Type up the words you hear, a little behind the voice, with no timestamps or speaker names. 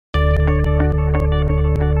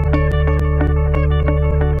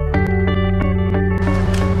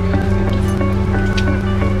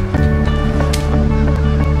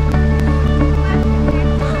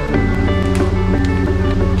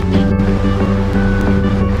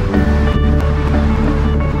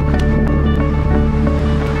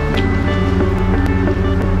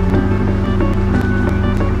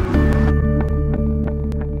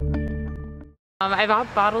I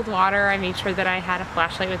bought bottled water. I made sure that I had a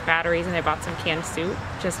flashlight with batteries, and I bought some canned soup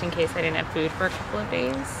just in case I didn't have food for a couple of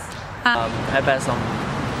days. I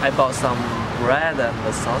bought some bread and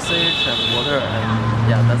the sausage and water, and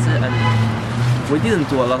yeah, that's it. And we didn't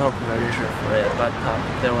do a lot of preparation for it, but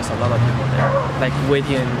there was a lot of people there, like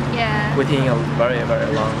waiting a very,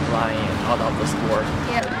 very long line out of the store.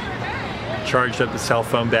 Yeah. Charged up the cell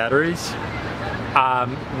phone batteries.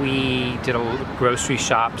 We did a grocery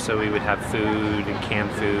shop, so we would have food and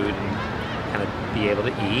canned food and kind of be able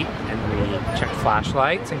to eat. And we checked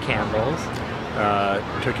flashlights and candles.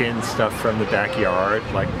 Took in stuff from the backyard,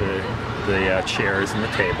 like the chairs and the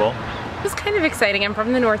table. It was kind of exciting. I'm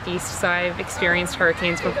from the Northeast, so I've experienced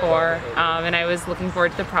hurricanes before, and I was looking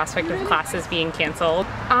forward to the prospect of classes being canceled.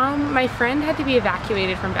 My friend had to be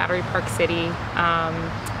evacuated from Battery Park City,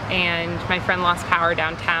 and my friend lost power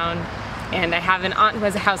downtown. And I have an aunt who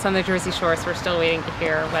has a house on the Jersey Shore, so we're still waiting to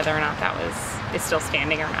hear whether or not that is still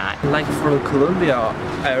standing or not. Like for the Columbia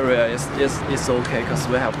area, it's okay because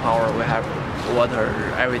we have power, we have water,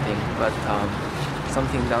 everything. But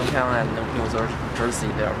something downtown and New Jersey,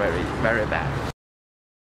 they are very, very bad.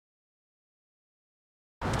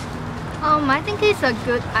 I think it's a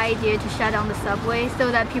good idea to shut down the subway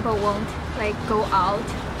so that people won't like go out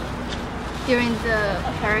during the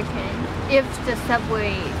hurricane. If the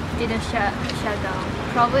subway didn't shut down,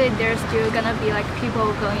 probably there's still gonna be like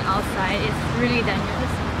people going outside. It's really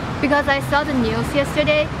dangerous. Because I saw the news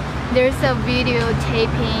yesterday, there's a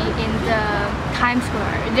videotaping in the Times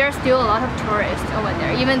Square. There's still a lot of tourists over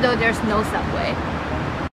there, even though there's no subway.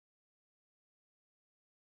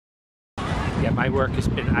 Yeah, my work has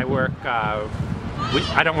been, I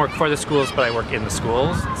don't work for the schools, but I work in the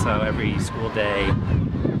schools. So every school day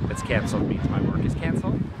that's canceled means my work is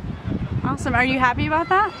canceled. Awesome. Are you happy about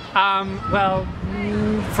that? Well,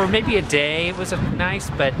 for maybe a day it was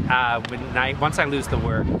nice, but once I lose the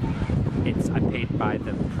work, I'm paid by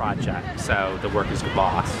the project, so the work is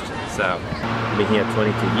lost. So I've been here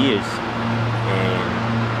 22 years, and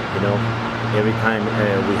you know, every time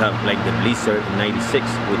we have like the blizzard in '96,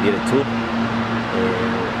 we did it too.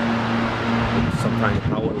 Sometimes the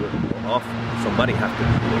power will go off. Somebody has to do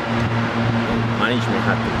it. Management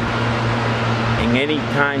has to. And any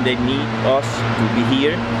time they need us to be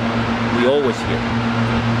here, we always here.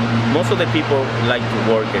 Most of the people like to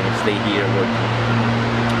work and stay here working.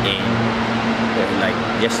 And like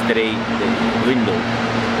yesterday, the window,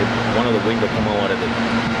 one of the windows come out of the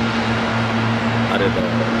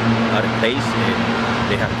place, and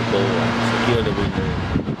they have to go and secure the window.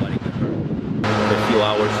 Nobody can hurt. For a few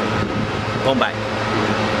hours and come back.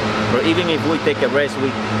 But even if we take a rest, we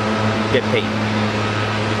get paid.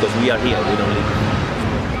 Because we are here, we don't leave.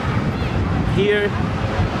 Here,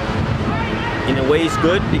 in a way, it's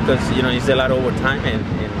good because you know it's a lot of overtime, and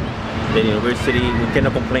the university, we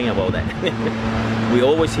cannot complain about that. We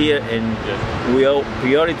always here, and our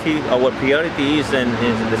priority is, and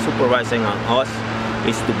the supervising on us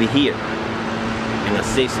is to be here and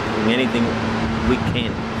assist in anything we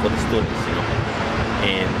can for the students, you know,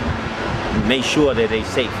 and make sure that they're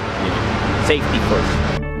safe. You know, safety first.